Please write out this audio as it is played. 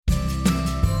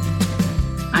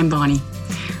I'm Bonnie.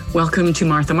 Welcome to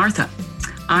Martha Martha.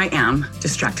 I am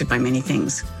distracted by many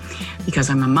things. Because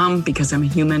I'm a mom, because I'm a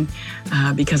human,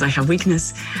 because I have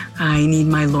weakness, I need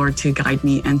my Lord to guide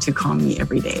me and to calm me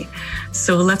every day.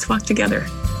 So let's walk together.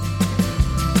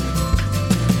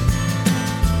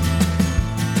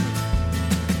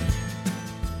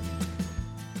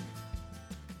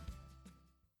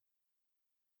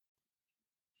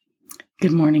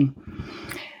 Good morning.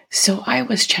 So I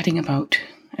was chatting about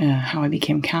how I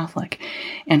became Catholic,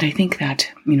 and I think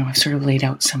that, I've sort of laid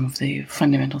out some of the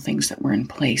fundamental things that were in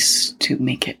place to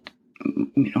make it,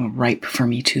 ripe for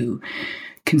me to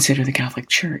consider the Catholic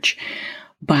Church.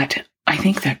 But I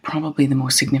think that probably the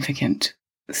most significant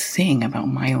thing about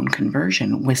my own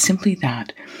conversion was simply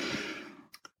that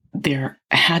there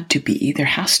has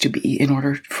to be, in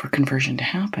order for conversion to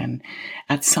happen,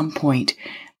 at some point,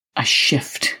 a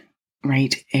shift,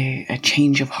 right? A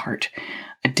change of heart,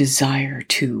 a desire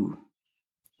to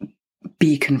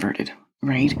be converted,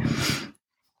 right?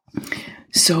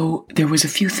 So there was a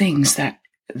few things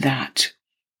that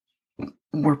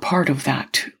were part of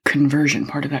that conversion,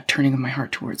 part of that turning of my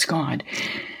heart towards God.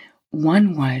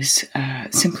 One was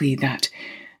simply that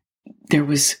there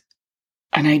was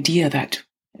an idea that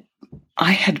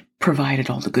I had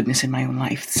provided all the goodness in my own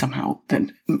life somehow,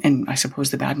 and I suppose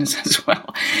the badness as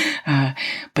well,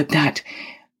 but that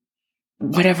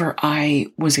whatever I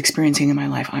was experiencing in my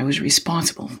life, I was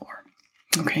responsible for.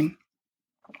 Okay.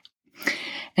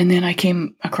 And then I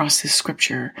came across this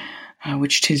scripture,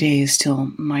 which today is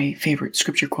still my favorite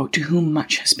scripture quote: "To whom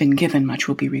much has been given, much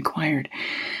will be required."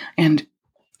 And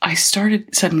I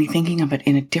started suddenly thinking of it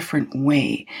in a different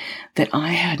way, that I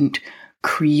hadn't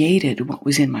created what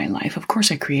was in my life. Of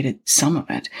course, I created some of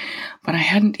it, but I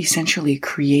hadn't essentially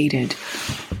created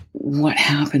what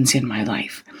happens in my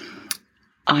life.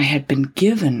 I had been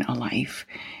given a life,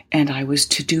 and I was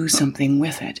to do something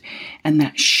with it. And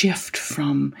that shift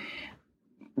from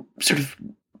sort of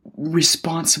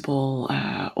responsible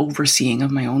overseeing of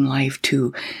my own life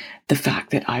to the fact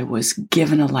that I was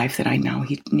given a life that I now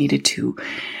needed to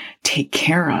take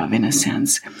care of, in a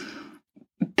sense,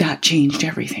 that changed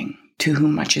everything. To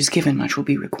whom much is given, much will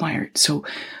be required. So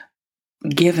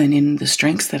given in the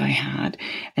strengths that I had,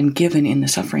 and given in the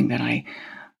suffering that I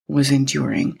was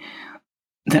enduring,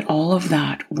 that all of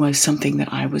that was something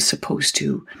that I was supposed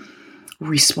to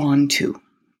respond to,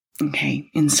 okay,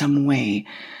 in some way,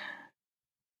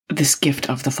 this gift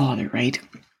of the Father, right?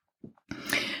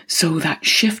 So that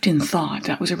shift in thought,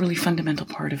 that was a really fundamental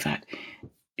part of that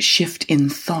shift in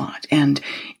thought. And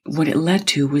what it led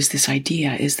to was this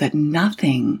idea is that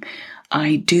nothing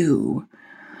I do,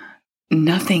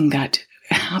 nothing that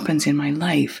happens in my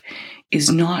life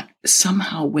is not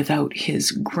somehow without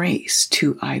His grace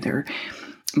to either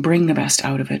bring the best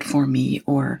out of it for me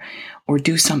or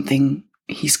do something.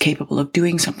 He's capable of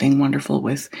doing something wonderful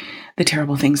with the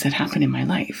terrible things that happen in my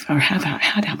life, or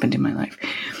had happened in my life,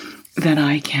 that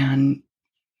I can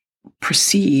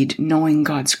proceed knowing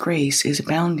God's grace is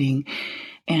abounding,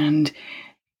 and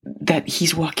that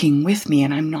He's walking with me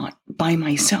and I'm not by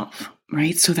myself,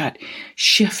 right? So that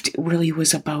shift really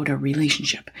was about a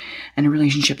relationship, and a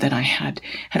relationship that I had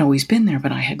always been there,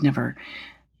 but I had never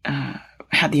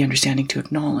had the understanding to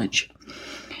acknowledge.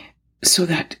 So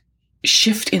that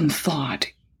shift in thought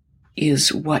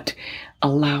is what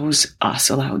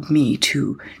allowed me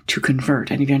to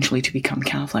convert and eventually to become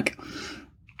Catholic.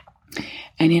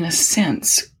 And in a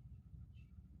sense,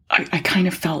 I kind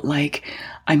of felt like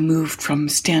I moved from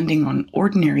standing on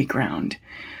ordinary ground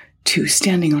to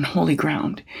standing on holy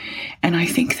ground. And I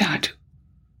think that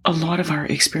a lot of our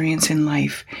experience in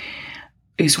life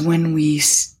is when we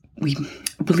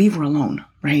believe we're alone,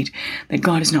 right? That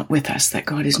God is not with us, that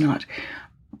God is not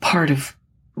part of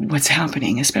what's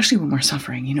happening, especially when we're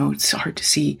suffering. It's hard to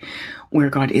see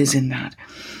where God is in that.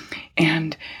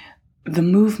 And the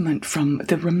movement from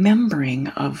the remembering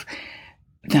of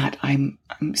that I'm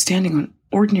standing on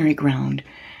ordinary ground,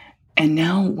 and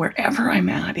now wherever I'm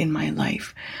at in my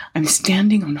life, I'm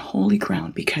standing on holy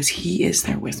ground because He is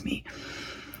there with me.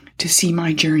 To see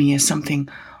my journey as something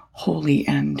holy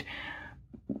and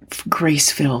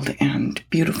grace-filled and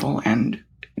beautiful, and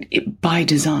by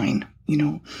design,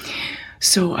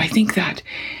 So I think that,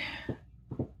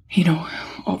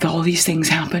 all these things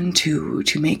happen to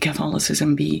make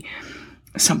Catholicism be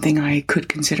something I would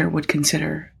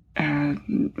consider,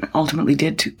 ultimately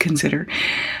did to consider,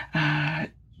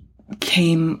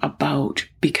 came about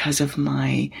because of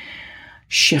my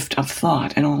shift of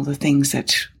thought and all the things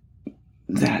that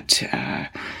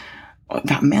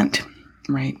meant,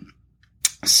 right?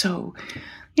 So,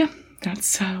 yeah,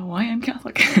 that's why I'm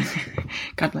Catholic.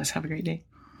 God bless. Have a great day.